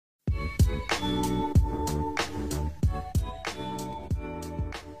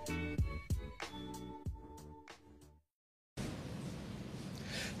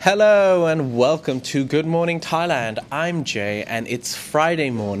Hello and welcome to Good Morning Thailand. I'm Jay and it's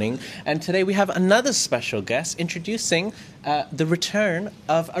Friday morning, and today we have another special guest introducing the return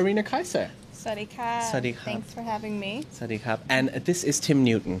of Arina Kaiser. Sawadee-ka. Sawadee-ka. Thanks for having me. Sawadee krap. And this is Tim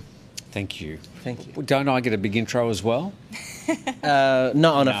Newton. Thank you. Thank you. Don't I get a big intro as well? Not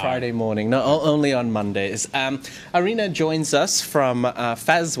on a Friday morning, no, only on Mondays. Arina joins us from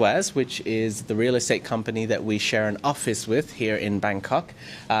Fazwaz, which is the real estate company that we share an office with here in Bangkok.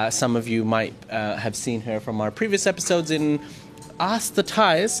 Some of you might have seen her from our previous episodes in Ask the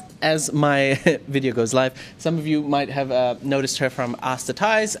Thais, as my video goes live. Some of you might have noticed her from Ask the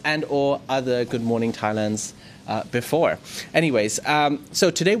Thais and or other Good Morning Thailands before. Anyways,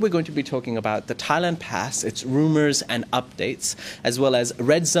 so today we're going to be talking about the Thailand Pass, its rumors and updates, as well as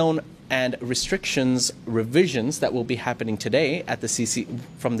red zone and restrictions revisions that will be happening today at the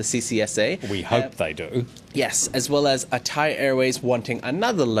from the CCSA. We hope they do. Yes, as well as Thai Airways wanting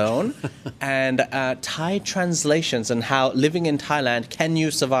another loan and Thai translations and how living in Thailand, can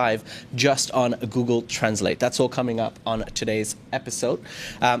you survive just on Google Translate? That's all coming up on today's episode.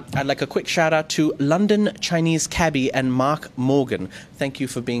 I'd like a quick shout out to London Chinese Cabbie and Mark Morgan. Thank you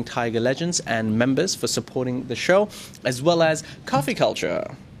for being Tiger Legends and members for supporting the show, as well as Coffee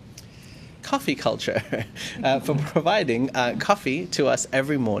Culture for providing coffee to us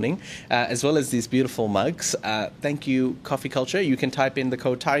every morning, as well as these beautiful mugs. Thank you, Coffee Culture. You can type in the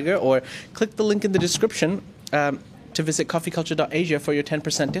code TIGER or click the link in the description to visit coffeeculture.asia for your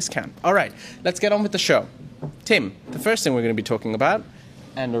 10% discount. All right, let's get on with the show. Tim, the first thing we're going to be talking about,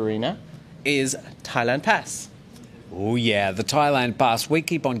 and Arina, is Thailand Pass. Oh yeah, the Thailand Pass. We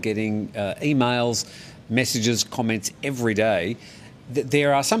keep on getting emails, messages, comments every day.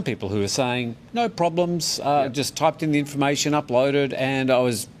 There are some people who are saying, no problems, just typed in the information, uploaded, and I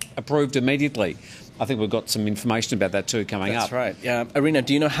was approved immediately. I think we've got some information about that too coming up. That's right. Yeah. Arina,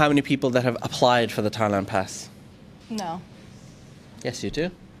 do you know how many people that have applied for the Thailand Pass? No. Yes, you do.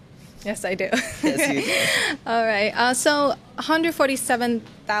 Yes, I do. Yes, you do. All right. So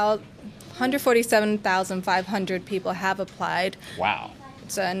 147,500 people have applied. Wow.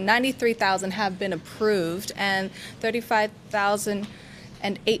 So 93,000 have been approved, and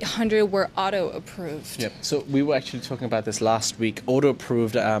 35,800 were auto-approved. Yep. So we were actually talking about this last week.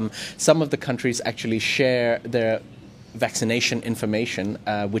 Auto-approved. Some of the countries actually share their vaccination information,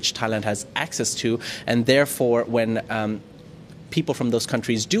 which Thailand has access to, and therefore, when people from those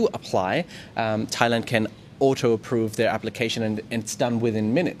countries do apply, Thailand can auto-approve their application, and it's done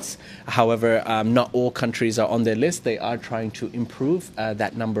within minutes. However, not all countries are on their list. They are trying to improve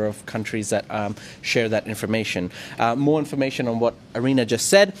that number of countries that share that information. More information on what Arina just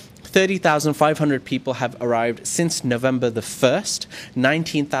said. 30,500 people have arrived since November the 1st.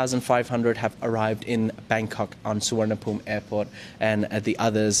 19,500 have arrived in Bangkok on Suvarnabhumi Airport, and the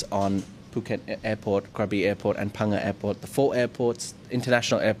others on Phuket Airport, Krabi Airport, and Phang Nga Airport, the 4 airports,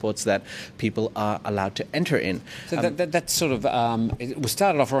 international airports that people are allowed to enter in. So that's sort of, it was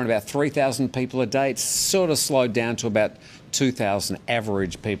started off around about 3,000 people a day. It's sort of slowed down to about 2,000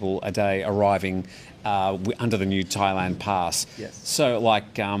 average people a day arriving under the new Thailand Pass. Yes. So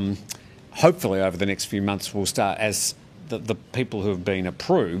hopefully over the next few months we'll start, as the people who have been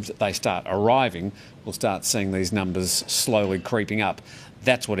approved, they start arriving, we'll start seeing these numbers slowly creeping up.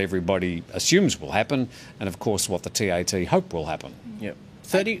 That's what everybody assumes will happen, and of course what the TAT hope will happen. Yep.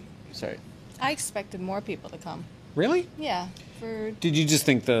 Sorry. I expected more people to come. Really? Yeah. Did you just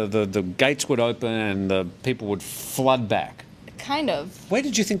think the gates would open and the people would flood back? Kind of. Where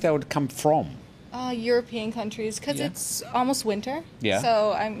did you think they would come from? European countries, because it's almost winter. Yeah.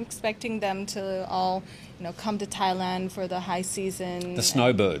 So I'm expecting them to all, come to Thailand for the high season. The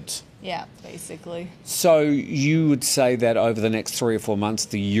snowbirds. Yeah, basically. So you would say that over the next 3 or 4 months,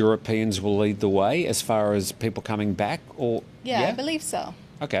 the Europeans will lead the way as far as people coming back, or? Yeah, I believe so.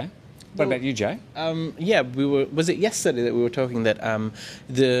 Okay. What about you, Jay? Was it yesterday that we were talking that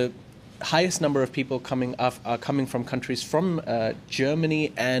the highest number of people coming are coming from countries from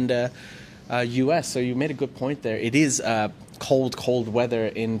Germany and US. So you made a good point there. It is cold weather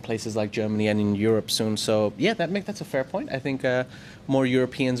in places like Germany and in Europe soon. So yeah, that's a fair point. I think more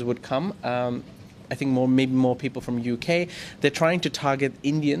Europeans would come. I think maybe more people from UK. They're trying to target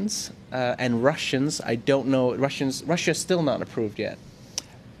Indians and Russians. I don't know. Russia's still not approved yet.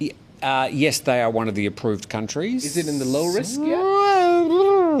 Yes, they are one of the approved countries. Is it in the low risk yet?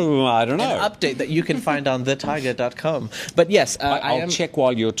 I don't know. An update that you can find on thetiger.com. But yes, I'll check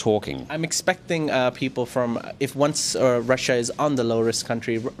while you're talking. I'm expecting people from, if once Russia is on the low-risk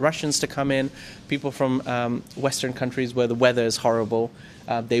country, Russians to come in, people from Western countries where the weather is horrible.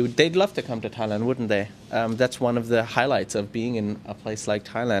 They'd love to come to Thailand, wouldn't they? That's one of the highlights of being in a place like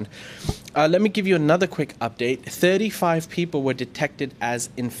Thailand. Let me give you another quick update. 35 people were detected as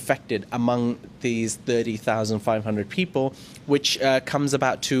infected among these 30,500 people, which comes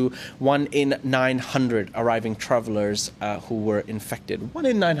about to 1 in 900 arriving travelers who were infected. 1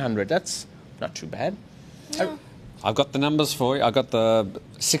 in 900, that's not too bad. No. I've got the numbers for you. I've got the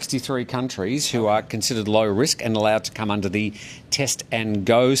 63 countries who are considered low risk and allowed to come under the test and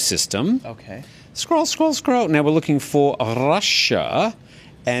go system. Okay. Scroll, scroll, scroll. Now we're looking for Russia,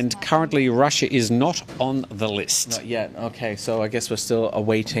 and currently Russia is not on the list. Not yet. Okay, so I guess we're still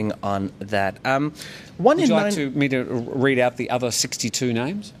awaiting on that. Would you like me to read out the other 62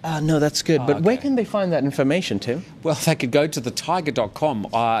 names? No, that's good. But where okay. can they find that information, Tim? Well, they could go to thetiger.com.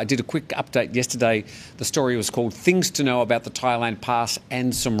 I did a quick update yesterday. The story was called Things to Know About the Thailand Pass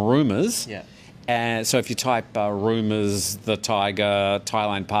and Some Rumours. Yeah. So if you type rumours, the Tiger,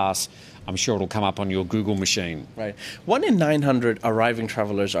 Thailand Pass, I'm sure it'll come up on your Google machine. Right. 1 in 900 arriving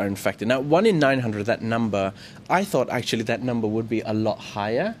travelers are infected. Now, 1 in 900, that number, I thought actually that number would be a lot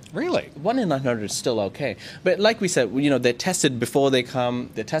higher. Really? 1 in 900 is still okay. But like we said, you know, they're tested before they come,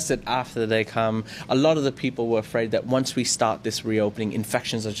 they're tested after they come. A lot of the people were afraid that once we start this reopening,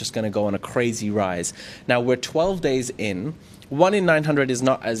 infections are just going to go on a crazy rise. Now, we're 12 days in. 1 in 900 is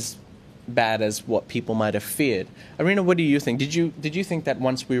not as bad as what people might have feared. Arena, what do you think? Did you think that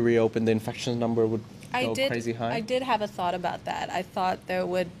once we reopened, the infection number would go crazy high? I did have a thought about that. I thought there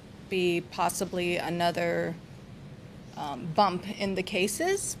would be possibly another bump in the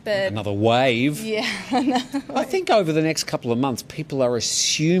cases, but Another wave. yeah, I think over the next couple of months, people are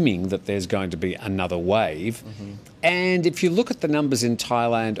assuming that there's going to be another wave. Mm-hmm. And if you look at the numbers in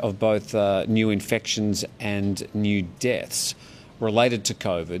Thailand of both new infections and new deaths related to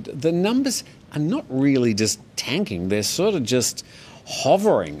COVID, the numbers are not really just tanking. They're sort of just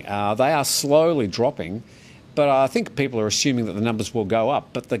hovering. They are slowly dropping. But I think people are assuming that the numbers will go up,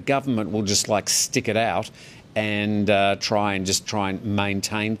 but the government will just like stick it out and try and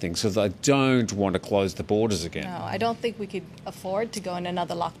maintain things, so they don't want to close the borders again. no, I don't think we could afford to go in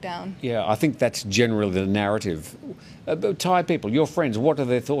another lockdown. Yeah, I think that's generally the narrative. But Thai people, your friends, what are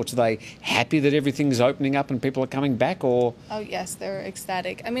their thoughts? Are they happy that everything's opening up and people are coming back, or? Oh yes, they're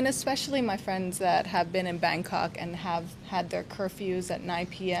ecstatic. I mean, especially my friends that have been in Bangkok and have had their curfews at 9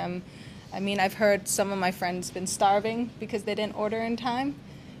 p.m. I mean, I've heard some of my friends been starving because they didn't order in time,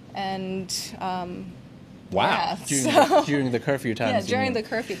 and Wow. yeah, During the curfew times. yeah, you during mean? the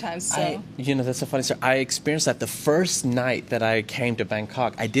curfew times. So That's a funny story. I experienced that the first night that I came to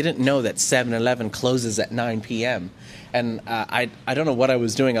Bangkok. I didn't know that 7-Eleven closes at 9 p.m. And I don't know what I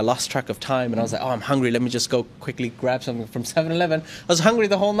was doing. I lost track of time, and I was like, oh, I'm hungry. Let me just go quickly grab something from 7-Eleven. I was hungry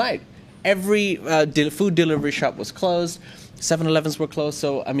the whole night. Every food delivery shop was closed. 7-Elevens were closed.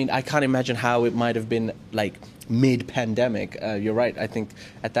 So, I mean, I can't imagine how it might have been like mid-pandemic. You're right. I think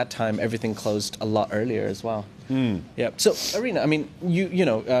at that time everything closed a lot earlier as well. Yeah. So, Arena, I mean,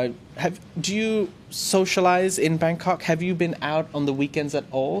 do you socialize in Bangkok? Have you been out on the weekends at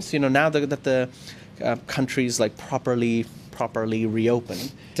all? So, now that the country's like properly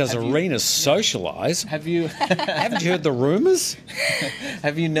reopened. Does Arena socialise? Have you Haven't you heard the rumours?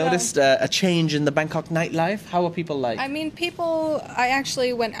 have you noticed a change in the Bangkok nightlife? How are people like? I mean, I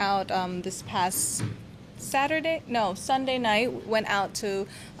actually went out this past Sunday night, went out to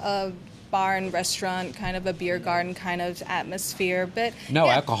a bar and restaurant, kind of a beer garden kind of atmosphere, but No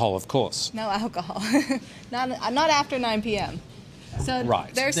yeah, alcohol, of course. no alcohol, not after 9 p.m. So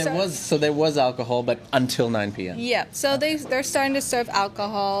Right. There was alcohol, but until 9 p.m. Yeah, so they're starting to serve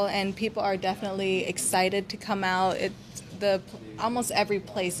alcohol, and people are definitely excited to come out. Almost every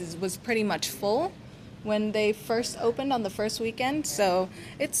place was pretty much full when they first opened on the first weekend. So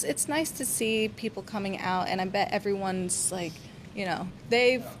it's nice to see people coming out, and I bet everyone's like,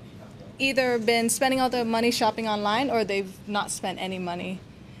 they've either been spending all their money shopping online, or they've not spent any money.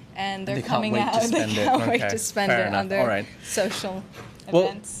 And they're They can't coming wait to out. spend They it. can't wait Okay, to spend fair it enough. on their All right. social Well,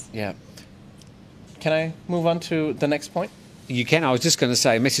 events. yeah. Can I move on to the next point? You can. I was just going to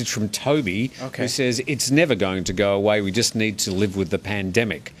say a message from Toby, Okay. who says it's never going to go away. We just need to live with the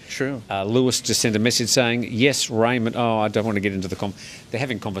pandemic. True. Lewis just sent a message saying, yes, Raymond. Oh, I don't want to get into they're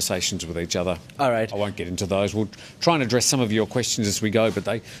having conversations with each other. All right. I won't get into those. We'll try and address some of your questions as we go, but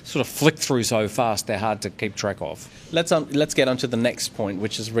they sort of flick through so fast they're hard to keep track of. Let's get on to the next point,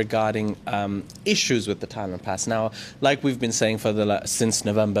 which is regarding issues with the Thailand Pass. Now, like we've been saying since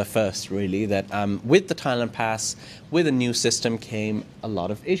November 1st, really, that with the Thailand Pass, with a new system came a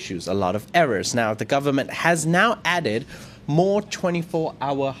lot of issues, a lot of errors. Now, the government has now added more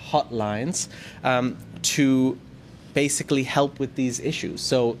 24-hour hotlines to basically help with these issues.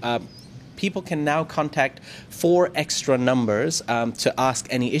 So people can now contact 4 extra numbers to ask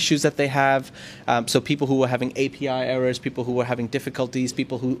any issues that they have. So people who were having API errors, people who were having difficulties,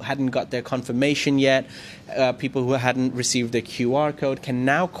 people who hadn't got their confirmation yet, people who hadn't received their QR code can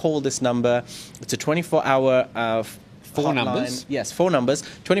now call this number. It's a 24-hour 4 numbers? Yes, 4 numbers.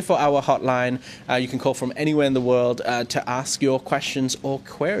 24-hour hotline. You can call from anywhere in the world to ask your questions or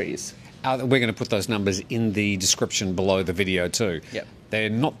queries. We're going to put those numbers in the description below the video too. Yep. They're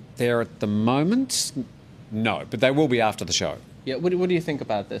not there at the moment. No, but they will be after the show. Yeah. What do you think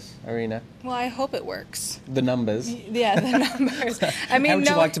about this, Arena? Well, I hope it works. The numbers. Yeah, the numbers. I mean, How would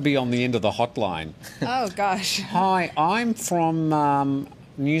you like to be on the end of the hotline? Oh gosh. Hi, I'm from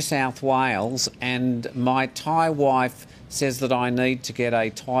New South Wales, and my Thai wife says that I need to get a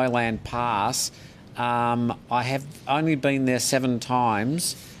Thailand pass. I have only been there 7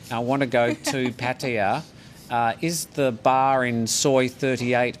 times. I want to go to Pattaya. Is the bar in Soi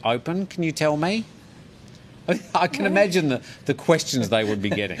 38 open? Can you tell me? I can imagine the questions they would be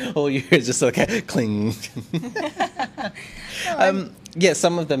getting. All you hear is just like a cling. Yeah,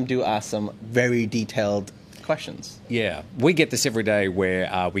 some of them do ask some very detailed questions. Yeah, we get this every day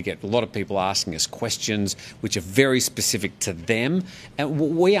where we get a lot of people asking us questions which are very specific to them,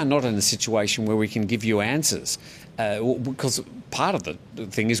 and we are not in a situation where we can give you answers because part of the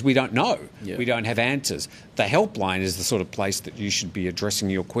thing is we don't know. Yeah. We don't have answers. The helpline is the sort of place that you should be addressing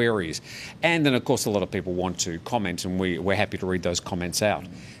your queries. And then, of course, a lot of people want to comment, and we're happy to read those comments out. Do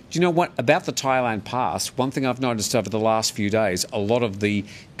you know what? About the Thailand Pass, one thing I've noticed over the last few days, a lot of the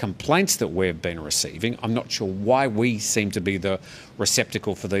complaints that we've been receiving, I'm not sure why we seem to be the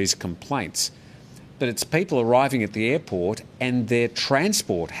receptacle for these complaints, but it's people arriving at the airport and their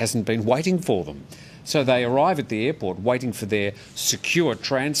transport hasn't been waiting for them. So they arrive at the airport waiting for their secure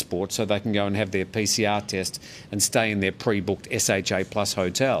transport so they can go and have their PCR test and stay in their pre-booked SHA Plus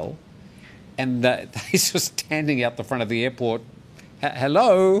hotel. And they're just standing out the front of the airport.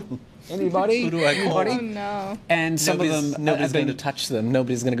 Hello? Anybody? Who do I call? Oh no. And some of them... Nobody's going to touch them.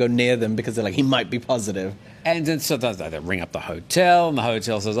 Nobody's going to go near them because they're like, he might be positive. And then so they ring up the hotel, and the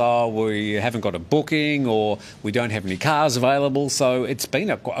hotel says, oh, we haven't got a booking, or we don't have any cars available. So it's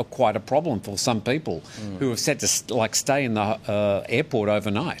been quite a problem for some people who have had to stay in the airport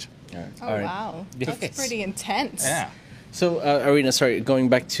overnight. Oh, wow. Yes. That's pretty intense. Yeah. So, Arena, sorry, going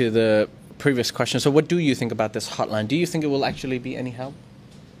back to the previous question. So what do you think about this hotline? Do you think it will actually be any help?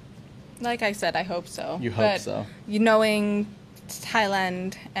 Like I said, I hope so. You hope so. Knowing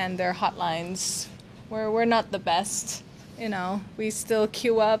Thailand and their hotlines, we're not the best. You know, we still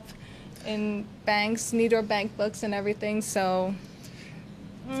queue up in banks, need our bank books and everything. So,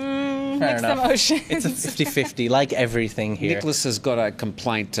 mixed emotions. It's a 50-50, like everything here. Nicholas has got a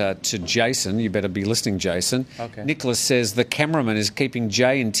complaint to Jason. You better be listening, Jason. Okay. Nicholas says the cameraman is keeping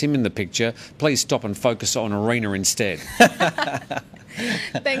Jay and Tim in the picture. Please stop and focus on Arena instead.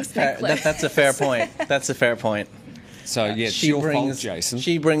 Thanks, Nicholas. That's a fair point. That's a fair point. So, yeah, it's your fault, Jason.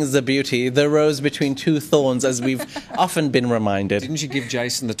 She brings the beauty, the rose between 2 thorns, as we've often been reminded. Didn't you give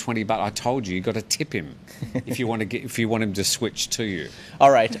Jason the 20 baht? I told you, got to tip him if you want him to switch to you.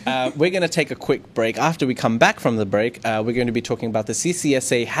 All right, we're going to take a quick break. After we come back from the break, we're going to be talking about the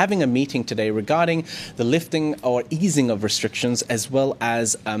CCSA having a meeting today regarding the lifting or easing of restrictions, as well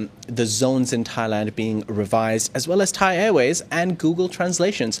as the zones in Thailand being revised, as well as Thai Airways and Google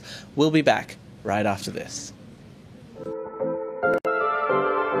Translations. We'll be back right after this.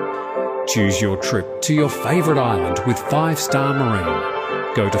 Choose your trip to your favourite island with 5 Star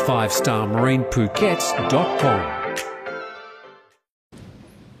Marine. Go to 5starmarinephuket.com.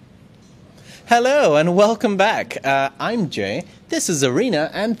 Hello and welcome back. I'm Jay, this is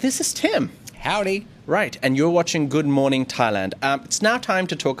Arena, and this is Tim. Howdy. Right, and you're watching Good Morning Thailand. It's now time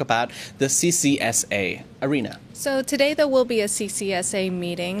to talk about the CCSA. Arena. So today there will be a CCSA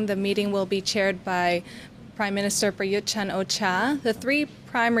meeting. The meeting will be chaired by Prime Minister Prayut Chan-o-cha. The 3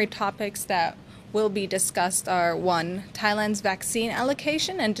 primary topics that will be discussed are 1. Thailand's vaccine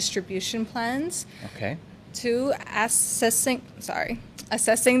allocation and distribution plans. Okay. 2.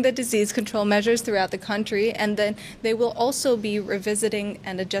 assessing the disease control measures throughout the country, and then they will also be revisiting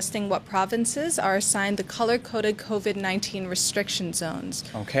and adjusting what provinces are assigned the color-coded COVID-19 restriction zones.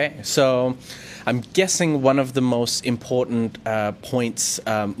 Okay, so I'm guessing one of the most important points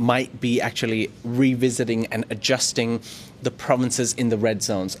might be actually revisiting and adjusting the provinces in the red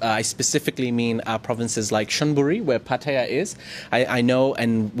zones. I specifically mean provinces like Chonburi, where Pattaya is. I know,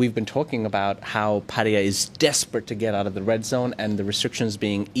 and we've been talking about how Pattaya is desperate to get out of the red zone and the restrictions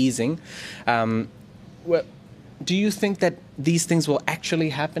being easing. Well, do you think that these things will actually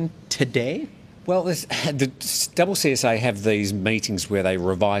happen today? Well, the CCSA have these meetings where they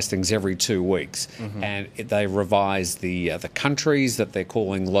revise things every 2 weeks, and they revise the countries that they're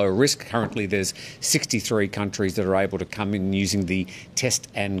calling low risk. Currently, there's 63 countries that are able to come in using the test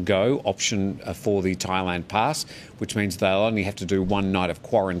and go option for the Thailand pass, which means they'll only have to do 1 night of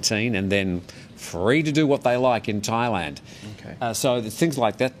quarantine and then free to do what they like in Thailand. Okay. So things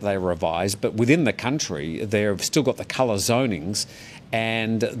like that they revise, but within the country, they've still got the colour zonings,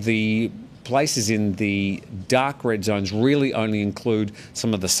 and the places in the dark red zones really only include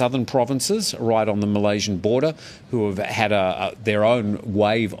some of the southern provinces right on the Malaysian border who have had their own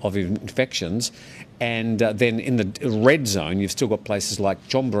wave of infections. And then in the red zone, you've still got places like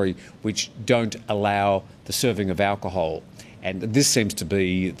Chonburi, which don't allow the serving of alcohol. And this seems to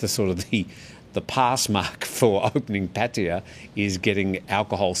be the sort of the pass mark for opening Pattaya is getting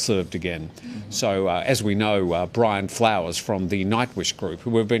alcohol served again. So as we know, Brian Flowers from the Nightwish Group,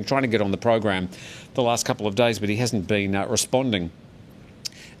 who we've been trying to get on the program the last couple of days, but he hasn't been responding.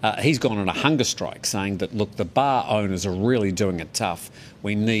 He's gone on a hunger strike, saying that, look, the bar owners are really doing it tough.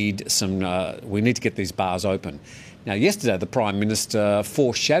 We need to get these bars open. Now, yesterday, the Prime Minister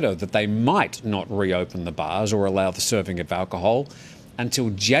foreshadowed that they might not reopen the bars or allow the serving of alcohol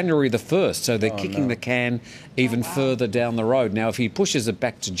until January the 1st. So they're kicking the can even further down the road. Now, if he pushes it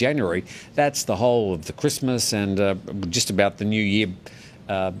back to January, that's the whole of the Christmas and just about the New Year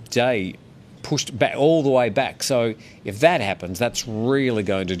day pushed back all the way back. So if that happens, that's really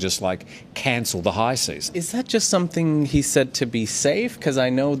going to just like cancel the high season. Is that just something he said to be safe? Because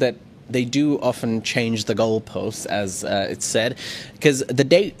I know that they do often change the goalposts, as it's said, because the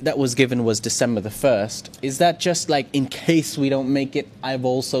date that was given was December the 1st. Is that just like, in case we don't make it, I've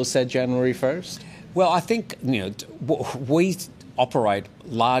also said January 1st? Well, I think, we operate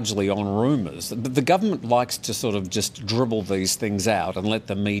largely on rumours. The government likes to sort of just dribble these things out and let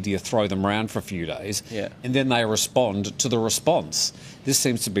the media throw them around for a few days, and then they respond to the response. This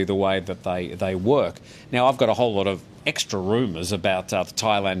seems to be the way that they work. Now, I've got a whole lot of extra rumours about the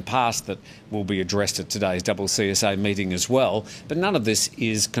Thailand pass that will be addressed at today's CCSA meeting as well, but none of this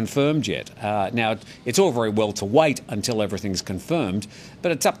is confirmed yet. Now, it's all very well to wait until everything's confirmed,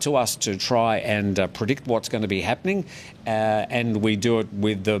 but it's up to us to try and predict what's going to be happening, and we do it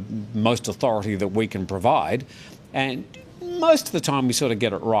with the most authority that we can provide, and most of the time we sort of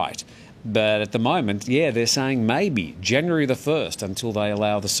get it right. But at the moment, they're saying maybe January the 1st until they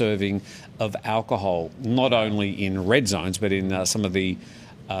allow the serving of alcohol, not only in red zones, but in some of the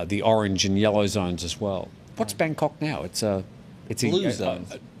orange and yellow zones as well. What's Bangkok now? It's blue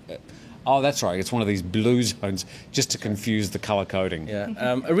zones. Oh, that's right. It's one of these blue zones, just to confuse the colour coding.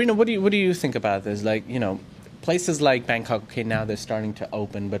 Yeah. Arena, what do you think about this? Like, places like Bangkok, okay, now they're starting to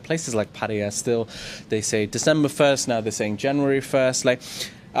open, but places like Pattaya still, they say December 1st, now they're saying January 1st. Like,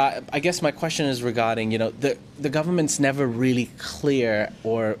 I guess my question is regarding, the government's never really clear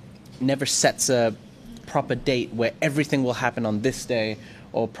or never sets a proper date where everything will happen on this day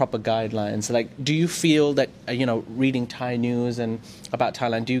or proper guidelines. Like, do you feel that, reading Thai news and about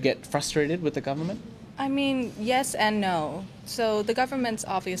Thailand, do you get frustrated with the government? I mean, yes and no. So the government's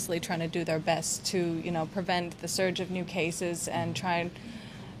obviously trying to do their best to, prevent the surge of new cases and try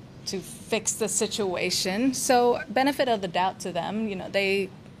to fix the situation. So benefit of the doubt to them, they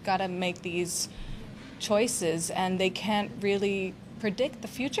got to make these choices and they can't really predict the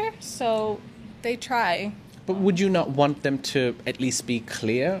future, so they try. But would you not want them to at least be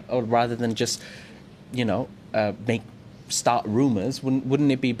clear, or rather than just, start rumors?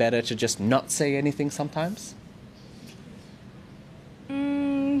 Wouldn't it be better to just not say anything sometimes?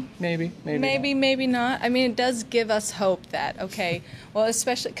 Maybe not. I mean, it does give us hope that, okay, well,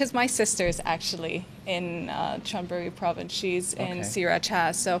 especially because my sister is actually in Chonburi province. She's in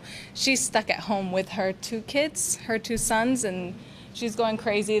Sriracha, so she's stuck at home with her 2 kids, her 2 sons, and she's going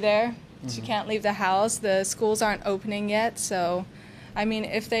crazy there. She can't leave the house. The schools aren't opening yet, so, I mean,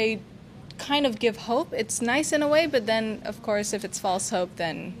 if they kind of give hope, it's nice in a way, but then, of course, if it's false hope,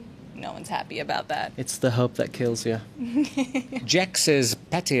 then no one's happy about that. It's the hope that kills you. Jack says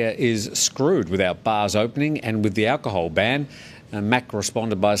Pattaya is screwed without bars opening and with the alcohol ban. Mac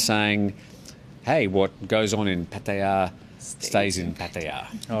responded by saying, hey, what goes on in Pattaya stays in Pattaya.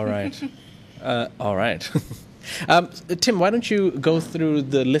 All right. All right. Tim, why don't you go through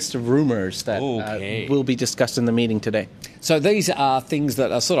the list of rumors that will be discussed in the meeting today? So these are things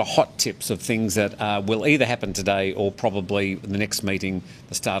that are sort of hot tips of things that will either happen today or probably the next meeting,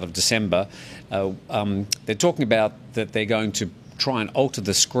 the start of December. They're talking about that they're going to try and alter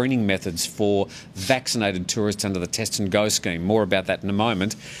the screening methods for vaccinated tourists under the Test and Go scheme. More about that in a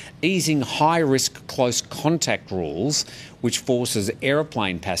moment. Easing high-risk close contact rules, which forces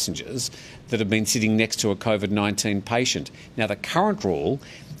aeroplane passengers that have been sitting next to a COVID-19 patient. Now, the current rule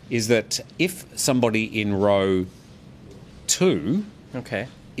is that if somebody in row 2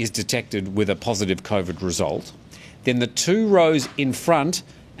 is detected with a positive COVID result, then the 2 rows in front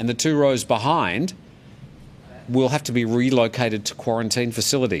and the 2 rows behind will have to be relocated to quarantine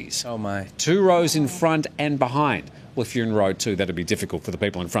facilities. Oh my. 2 rows in front and behind. Well, if you're in row 2, that'd be difficult for the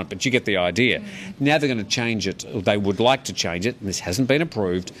people in front, but you get the idea. Now they're going to change it, or they would like to change it, and this hasn't been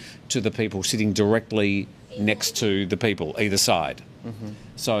approved, to the people sitting directly next to the people either side.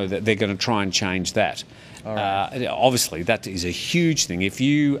 So that they're going to try and change that. Obviously, that is a huge thing. If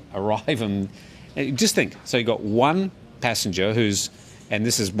you arrive and just think, so you've got one passenger who's, and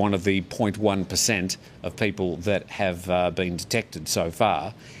this is one of the 0.1% of people that have been detected so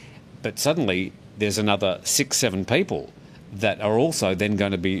far, but suddenly there's another 6-7 people that are also then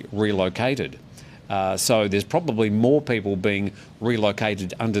going to be relocated. So there's probably more people being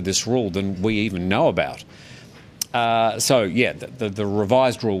relocated under this rule than we even know about. The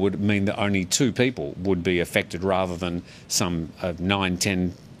revised rule would mean that only 2 people would be affected rather than some 9,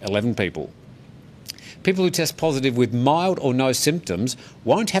 10, 11 people. People who test positive with mild or no symptoms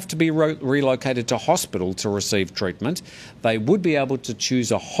won't have to be relocated to hospital to receive treatment. They would be able to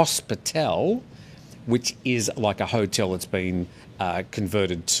choose a hospital, which is like a hotel that's been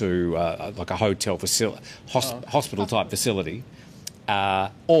converted to like a hotel hospital-type facility,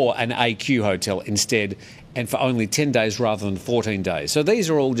 or an AQ hotel instead, and for only 10 days rather than 14 days. So these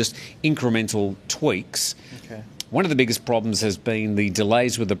are all just incremental tweaks. Okay. One of the biggest problems has been the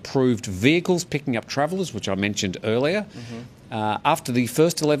delays with approved vehicles picking up travellers, which I mentioned earlier. After the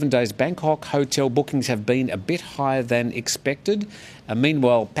first 11 days, Bangkok hotel bookings have been a bit higher than expected.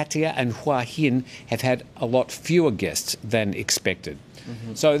 Meanwhile, Pattaya and Hua Hin have had a lot fewer guests than expected.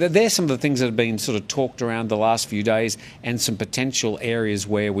 So there's some of the things that have been sort of talked around the last few days, and some potential areas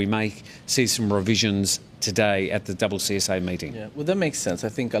where we may see some revisions today at the WCSA meeting. Yeah, well, that makes sense. I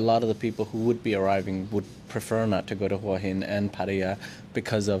think a lot of the people who would be arriving would prefer not to go to Hua Hin and Pattaya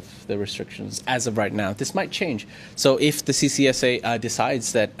because of the restrictions as of right now. This might change. So if the CCSA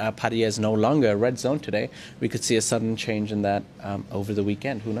decides that Pattaya is no longer a red zone today, we could see a sudden change in that over the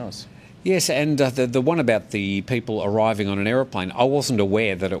weekend. Who knows? Yes, and the one about the people arriving on an aeroplane, I wasn't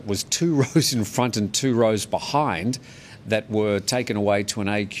aware that it was 2 rows in front and 2 rows behind that were taken away to an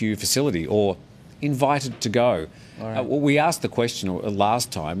AQ facility or invited to go. Right. We asked the question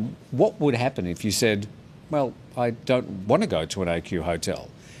last time, what would happen if you said, well, I don't want to go to an AQ hotel?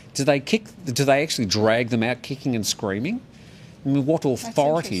 Do they actually drag them out kicking and screaming? I mean, what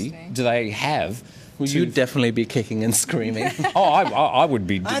authority do they have? Well, you'd definitely be kicking and screaming. I would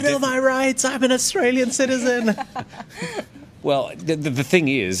be. I know my rights. I'm an Australian citizen. Well, the thing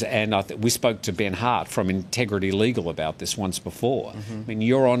is, and we spoke to Ben Hart from Integrity Legal about this once before. I mean,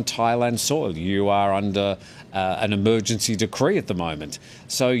 you're on Thailand soil. You are under an emergency decree at the moment.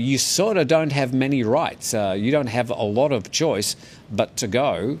 So you sort of don't have many rights. You don't have a lot of choice but to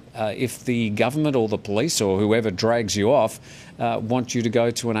go if the government or the police or whoever drags you off want you to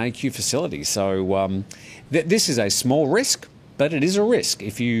go to an AQ facility. So this is a small risk, but it is a risk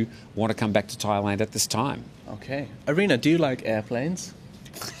if you want to come back to Thailand at this time. Okay. Arena, do you like airplanes?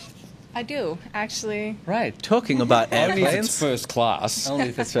 I do, actually. Right. Talking about airplanes. Only if it's first class. Only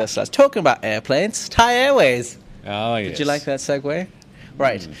if it's first class. Talking about airplanes, Thai Airways. Oh, yes. Did you like that segue?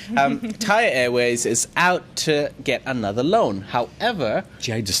 Right. Thai Airways is out to get another loan. However...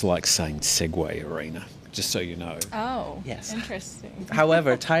 Jay just likes saying segue, Arena, just so you know. Oh, yes. Interesting.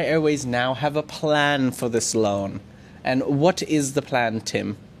 However, Thai Airways now have a plan for this loan. And what is the plan,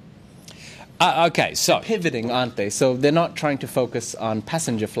 Tim? Okay, so... They're pivoting, aren't they? So they're not trying to focus on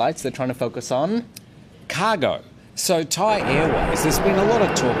passenger flights, they're trying to focus on... cargo. So Thai Airways, there's been a lot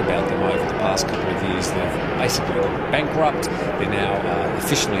of talk about them over the past couple of years. They've basically gone bankrupt. They're now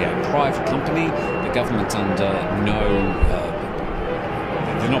officially a private company. The government's under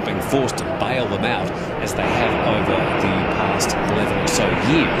they're not being forced to bail them out as they have over the past 11 or so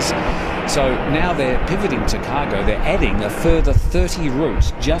years. So now they're pivoting to cargo. They're adding a further 30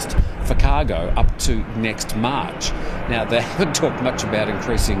 routes just for cargo up to next March. Now, they haven't talked much about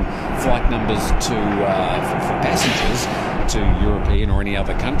increasing flight numbers for passengers to European or any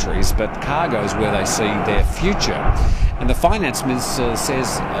other countries, but cargo is where they see their future. And the Finance Minister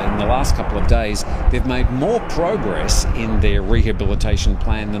says in the last couple of days they've made more progress in their rehabilitation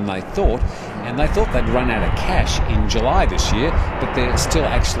plan than they thought, and they thought they'd run out of cash in July this year, but they're still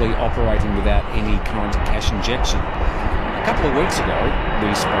actually operating without any current cash injection. A couple of weeks ago, we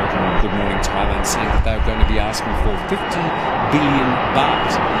spoke on Good Morning Thailand saying that they were going to be asking for 50 billion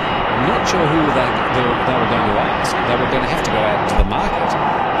baht. I'm not sure who they were going to ask. They were going to have to go out to the market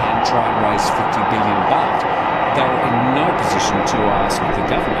and try and raise 50 billion baht. They were in no position to ask the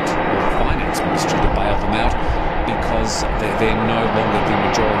government or the finance ministry to bail them out because they're no longer the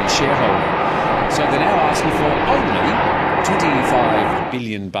majority shareholder. So they're now asking for only 25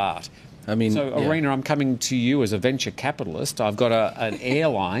 billion baht. I mean, so, Arena, I'm coming to you as a venture capitalist. I've got an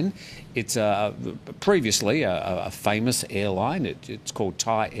airline. It's previously a famous airline. It's called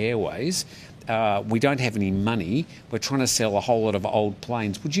Thai Airways. We don't have any money. We're trying to sell a whole lot of old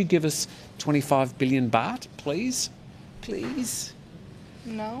planes. Would you give us 25 billion baht, please? Please?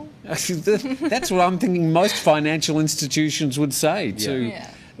 No. That's what I'm thinking most financial institutions would say to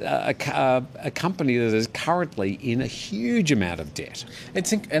a company that is currently in a huge amount of debt.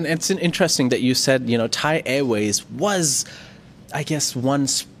 It's interesting that you said, Thai Airways was, I guess,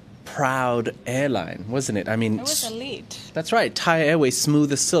 once proud airline, wasn't it? I mean, it was elite. That's right. Thai Airways,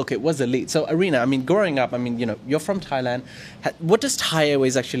 smooth as silk. It was elite. So, Arena, I mean, growing up, you're from Thailand. What does Thai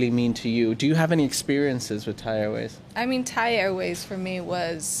Airways actually mean to you? Do you have any experiences with Thai Airways? I mean, Thai Airways for me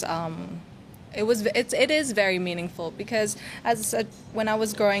was, it is very meaningful because, as I said, when I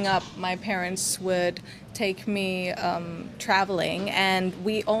was growing up, my parents would take me traveling, and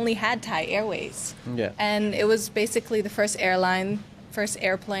we only had Thai Airways. Yeah. And it was basically the first airplane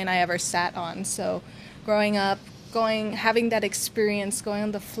I ever sat on. So growing up, having that experience, going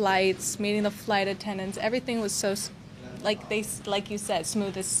on the flights, meeting the flight attendants, everything was so, like you said,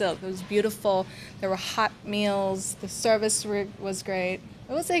 smooth as silk. It was beautiful. There were hot meals. The service was great.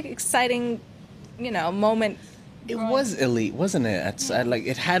 It was an exciting, moment. It was elite, wasn't it?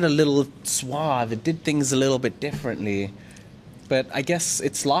 It had a little suave. It did things a little bit differently. But I guess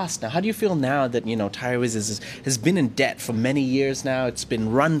it's lost now. How do you feel now that, Thai Airways has been in debt for many years now? It's been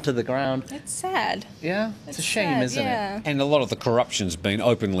run to the ground. It's sad. Yeah? It's a shame, sad, isn't it? And a lot of the corruption's been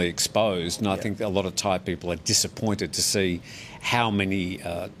openly exposed, and I think a lot of Thai people are disappointed to see how many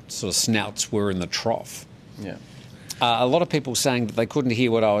sort of snouts were in the trough. Yeah. A lot of people saying that they couldn't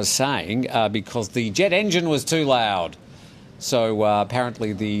hear what I was saying because the jet engine was too loud. So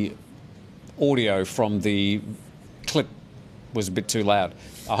apparently the audio from the clip was a bit too loud.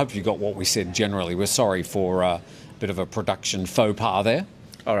 I hope you got what we said generally. We're sorry for a bit of a production faux pas there.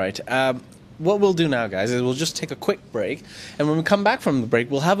 All right. What we'll do now, guys, is we'll just take a quick break. And when we come back from the break,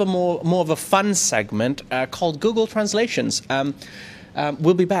 we'll have a more of a fun segment called Google Translations.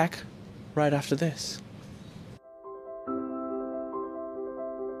 We'll be back right after this.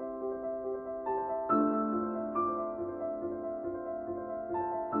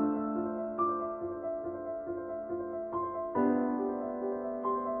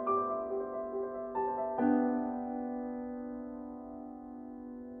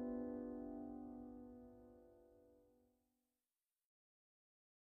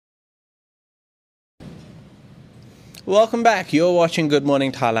 Welcome back. You're watching Good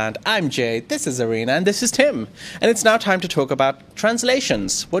Morning Thailand. I'm Jay, this is Arena, and this is Tim. And it's now time to talk about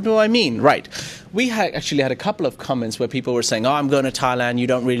translations. What do I mean? Right. We actually had a couple of comments where people were saying, I'm going to Thailand, you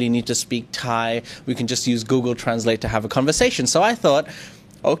don't really need to speak Thai. We can just use Google Translate to have a conversation. So I thought,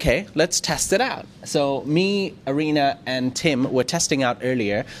 okay, let's test it out. So me, Arena, and Tim were testing out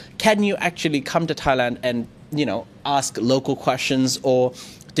earlier. Can you actually come to Thailand and, ask local questions or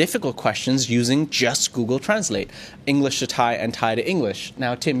difficult questions using just Google Translate, English to Thai and Thai to English?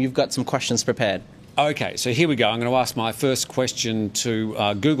 Now, Tim, you've got some questions prepared. Okay, so here we go. I'm going to ask my first question to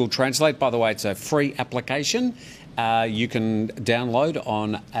Google Translate. By the way, it's a free application. You can download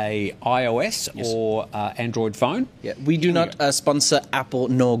on a iOS or Android phone. Yeah, we do not sponsor Apple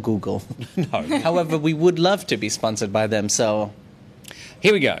nor Google. No. However, we would love to be sponsored by them, so...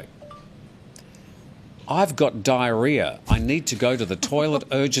 Here we go. I've got diarrhea. I need to go to the toilet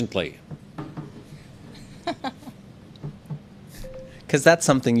urgently. Because that's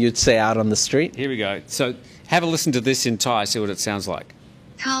something you'd say out on the street. Here we go. So have a listen to this in Thai, see what it sounds like.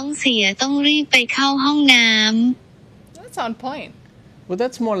 ท้องเสียต้องรีบไปเข้าห้องน้ำ That's on point. Well,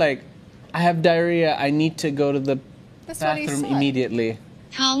 that's more like, I have diarrhea, I need to go to the That's what he bathroom said. immediately.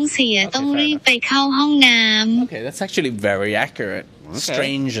 ท้องเสียต้องรีบไปเข้าห้องน้ำ Okay, that's actually very accurate.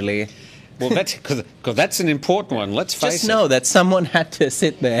 Strangely. Well, that's because that's an important one. Let's face Just it. know that someone had to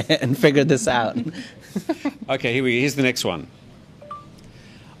sit there and figure this out. Okay, here's the next one.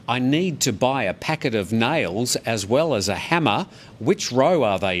 I need to buy a packet of nails as well as a hammer. Which row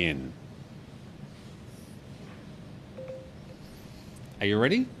are they in? Are you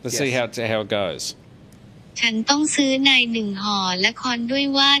ready? Let's see how it goes. ฉันต้องซื้อในหนึ่งห่อและคอนด้วย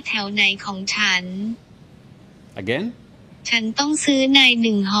ว่าแถวไหนของฉัน Again? ฉันต้องซื้อในห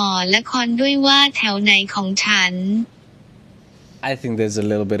นึ่งห่อและคอนด้วยว่าแถวไหนของฉัน I think there's a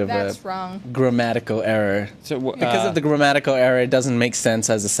little bit of That's a wrong. grammatical error. So, Because of the grammatical error, it doesn't make sense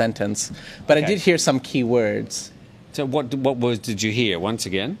as a sentence. But I Okay. did hear some key words. So what words did you hear once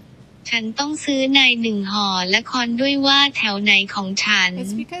again? ฉันต้องซื้อในหนึ่งห่อและคอนด้วยว่าแถวไหนของฉัน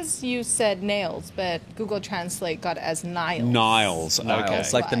It's because you said nails, but Google Translate got it as Niles. Niles. Okay.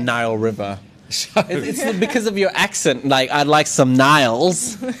 It's like the Nile River. So, It's because of your accent. Like, I'd like some Niles.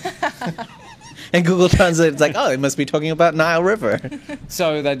 And Google Translate, it's like, oh, it must be talking about Nile River. so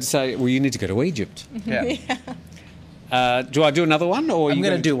they'd say, well, you need to go to Egypt. Yeah. Do I do another one, or are I'm you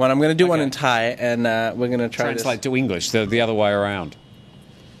going to do one. I'm going to do one Okay. in Thai, and we're going to try translate this. to English the other way around?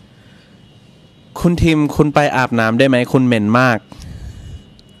 คุณทิมคุณไปอาบน้ำได้ไหมคุณเหม็นมาก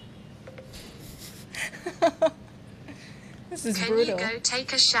This is Can brutal. you go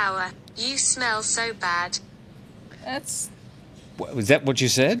take a shower? You smell so bad. That's Was that what you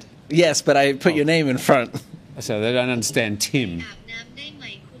said? Yes, but I put your name in front. So they don't understand Tim. อาบน้ำได้ไหม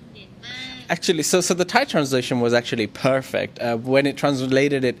คุณเหม็นมาก Actually, so the Thai translation was actually perfect. When it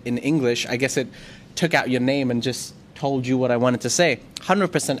translated it in English, I guess it took out your name and just told you what I wanted to say.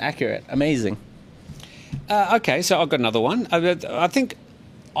 100% accurate. Amazing. Okay, so I've got another one. I think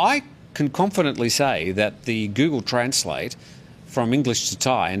I can confidently say that the Google Translate from English to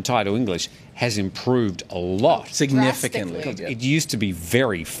Thai and Thai to English has improved a lot. Significantly. Drastically. It used to be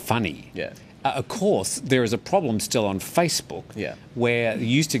very funny. Yeah. Of course, there is a problem still on Facebook Yeah. where you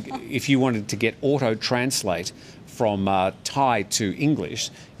used to, if you wanted to get auto translate from Thai to English,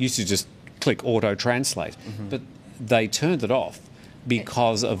 you used to just click auto translate. But they turned it off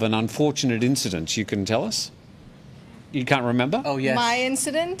because of an unfortunate incident. You can tell us? You can't remember? Oh, yes. my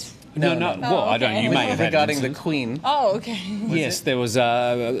incident. No. no. Well, I don't know. You may have had an Regarding the incident. Queen. Oh, okay. Yes, there was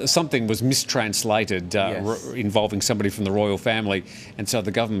something was mistranslated Yes. involving somebody from the royal family, and so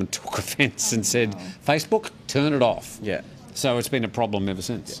the government took offence and said, "Facebook, turn it off." Yeah. So it's been a problem ever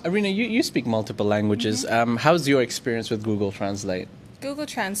since. Arena, you speak multiple languages. How's your experience with Google Translate? Google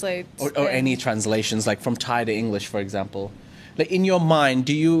Translate. Or any translations, like from Thai to English, for example? Like, in your mind,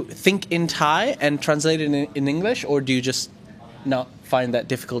 do you think in Thai and translate it in English, or do you just not find that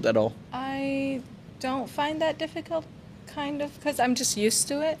difficult at all? I don't find that difficult, kind of, because I'm just used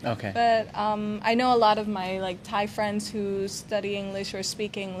to it. Okay. But I know a lot of my Thai friends who study English or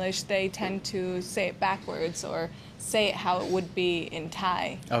speak English. They tend to say it backwards or say it how it would be in Thai.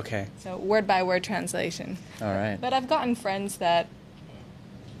 Okay. So word by word translation. All right. But I've gotten friends that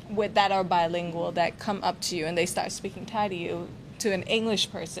are bilingual that come up to you and they start speaking Thai to you, to an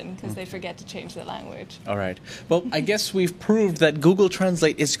English person, because they forget to change the language. All right. Well, I guess we've proved that Google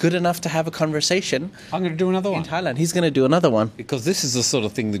Translate is good enough to have a conversation I'm going to do another in one. Thailand. He's going to do another one. Because this is the sort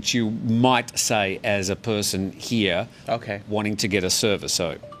of thing that you might say as a person here Okay. wanting to get a service.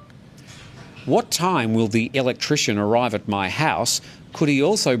 So, what time will the electrician arrive at my house? Could he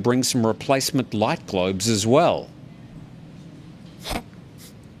also bring some replacement light globes as well?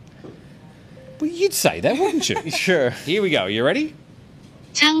 Well, you'd say that, wouldn't you? Sure. Here we go. You ready?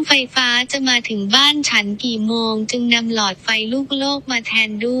 ช่างไฟฟ้าจะมาถึงบ้านฉันกี่โมงจึงนำหลอดไฟลูกโลกมาแทน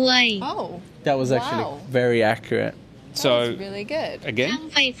ด้วย Oh, That was actually Wow. very accurate. that So, was really good. ช่าง again?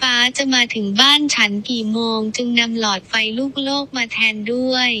 ไฟฟ้าจะมาถึงบ้านฉันกี่โมงจึงนำหลอดไฟลูกโลกมาแทนด้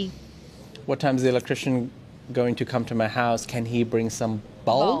วย What time is the electrician going to come to my house? Can he bring some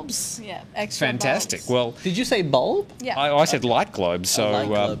bulbs? Yeah, extra Fantastic. bulbs. Well, Did you say bulb? Yeah. I said light globes, so Light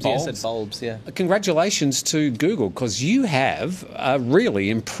globes. Yeah, I bulbs. said bulbs, yeah. Congratulations to Google, because you have really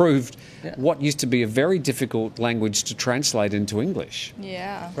improved what used to be a very difficult language to translate into English.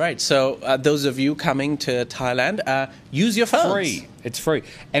 Yeah. Right. So, those of you coming to Thailand, use your phones. Free. It's free.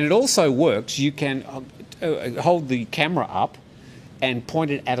 And it also works. You can hold the camera up and point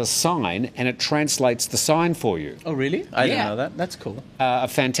it at a sign, and it translates the sign for you. Oh, really? I didn't Yeah. know that. That's cool. A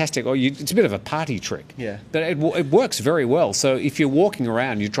fantastic, it's a bit of a party trick. Yeah. But it works very well. So if you're walking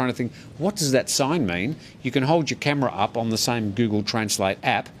around, you're trying to think, what does that sign mean? You can hold your camera up on the same Google Translate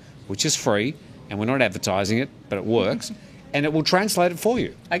app, which is free, and we're not advertising it, but it works, and it will translate it for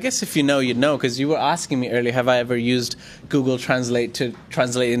you. I guess if you know, you'd know, because you were asking me earlier, have I ever used Google Translate to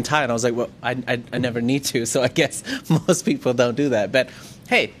translate in Thai? And I was like, well, I never need to, so I guess most people don't do that. But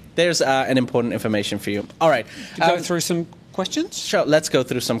hey, there's an important information for you. All right. To go through some questions? Let's go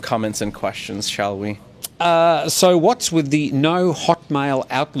through some comments and questions, shall we? So what's with the no Hotmail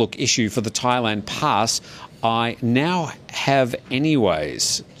Outlook issue for the Thailand pass? I now have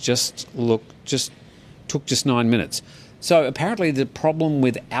anyways. Just took just 9 minutes. So apparently the problem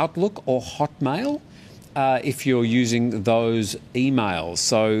with Outlook or Hotmail, if you're using those emails.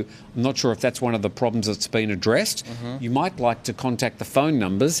 So I'm not sure if that's one of the problems that's been addressed. You might like to contact the phone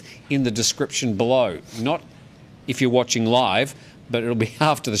numbers in the description below. Not if you're watching live, but it'll be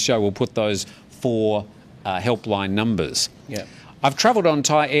after the show. We'll put those 4 helpline numbers. Yeah. I've travelled on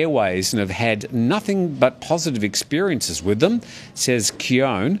Thai Airways and have had nothing but positive experiences with them, says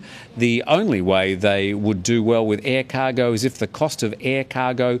Keown. The only way they would do well with air cargo is if the cost of air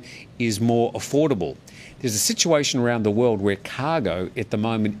cargo is more affordable. There's a situation around the world where cargo at the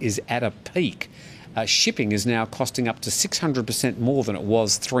moment is at a peak. Shipping is now costing up to 600% more than it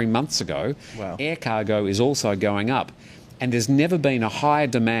was 3 months ago. Wow. Air cargo is also going up. And there's never been a higher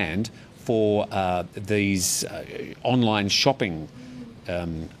demand for these online shopping.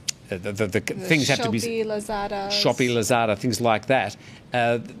 The things have to be Shopee, Lazada, things like that.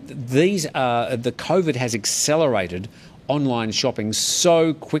 The COVID has accelerated online shopping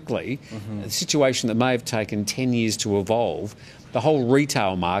so quickly. A situation that may have taken 10 years to evolve. The whole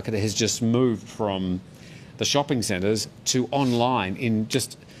retail market has just moved from the shopping centres to online in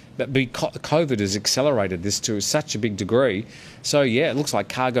just. But COVID has accelerated this to such a big degree. So, yeah, it looks like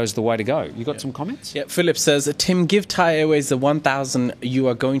cargo's the way to go. You got some comments? Yeah, Philip says, Tim, give Thai Airways the 1,000 you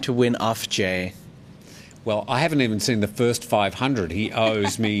are going to win off Jay. Well, I haven't even seen the first 500 he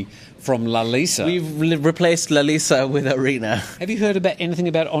owes me from Lalisa. We've replaced Lalisa with Arena. Have you heard about anything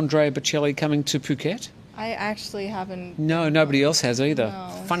about Andrea Bocelli coming to Phuket? I actually haven't. No, nobody else has either.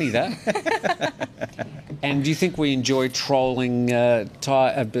 No. Funny that. And do you think we enjoy trolling the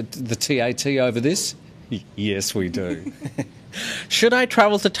TAT over this? Yes, we do. Should I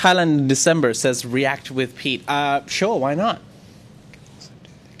travel to Thailand in December, says React with Pete. Sure, why not?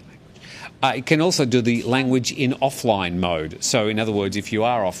 It can also do the language in offline mode. So, in other words, if you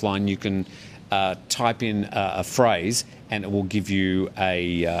are offline, you can type in a phrase and it will give you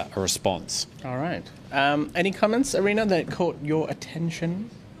a response. All right. Any comments, Arena, that caught your attention?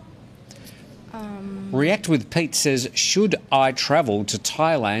 React with Pete says, should I travel to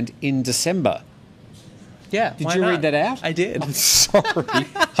Thailand in December? Yeah. Did you read that out? I did. I'm sorry.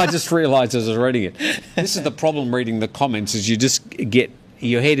 I just realised as I was reading it. This is the problem reading the comments, is you just get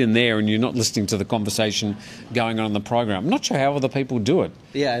your head in there and you're not listening to the conversation going on in the program. I'm not sure how other people do it.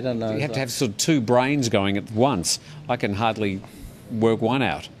 Yeah, I don't know. You have to have sort of 2 brains going at once. I can hardly work one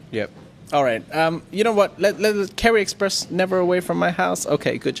out. Yep. All right. You know what? Let Kerry Express never away from my house.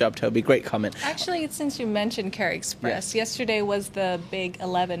 Okay, good job, Toby. Great comment. Actually, since you mentioned Kerry Express, yesterday was the big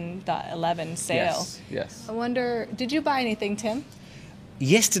 11.11 sale. Yes. I wonder, did you buy anything, Tim?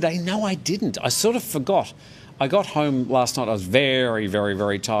 Yesterday, no, I didn't. I sort of forgot. I got home last night. I was very, very,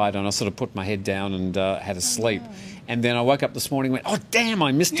 very tired, and I sort of put my head down and had a sleep. And then I woke up this morning and went, oh, damn,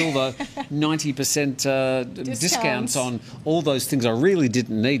 I missed all the 90% discounts on all those things I really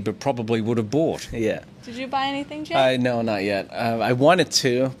didn't need but probably would have bought. Yeah. Did you buy anything, Jay? No, not yet. I wanted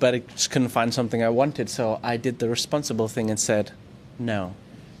to, but I just couldn't find something I wanted, so I did the responsible thing and said no.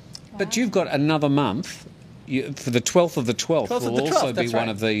 But you've got another month. For the 12th of the 12th 12th will of the 12th, also be that's one right.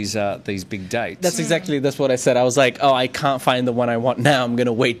 of these big dates. That's what I said. I was like, oh, I can't find the one I want now. I'm going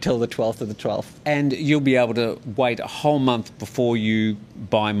to wait till the 12th of the 12th. And you'll be able to wait a whole month before you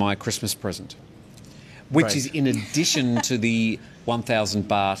buy my Christmas present, which Right. is in addition to the 1,000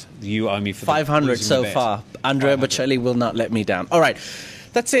 baht you owe me for 500 losing so the bet. far. Andrea 500. Bocelli will not let me down. All right,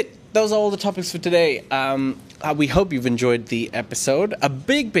 that's it. Those are all the topics for today. We hope you've enjoyed the episode. A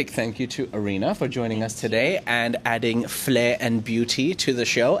big, big thank you to Arena for joining us today and adding flair and beauty to the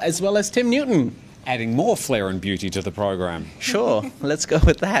show, as well as Tim Newton. Adding more flair and beauty to the program. Sure, let's go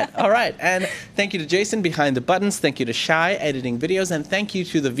with that. All right, and thank you to Jason behind the buttons. Thank you to Shai editing videos, and thank you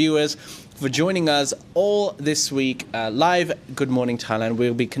to the viewers for joining us all this week live. Good Morning Thailand.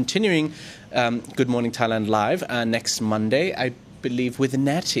 We'll be continuing Good Morning Thailand live next Monday, I believe, with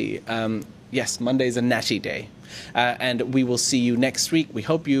Natty. Yes, Monday is a Natty day. And we will see you next week. We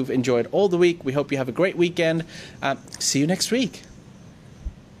hope you've enjoyed all the week. We hope you have a great weekend. See you next week.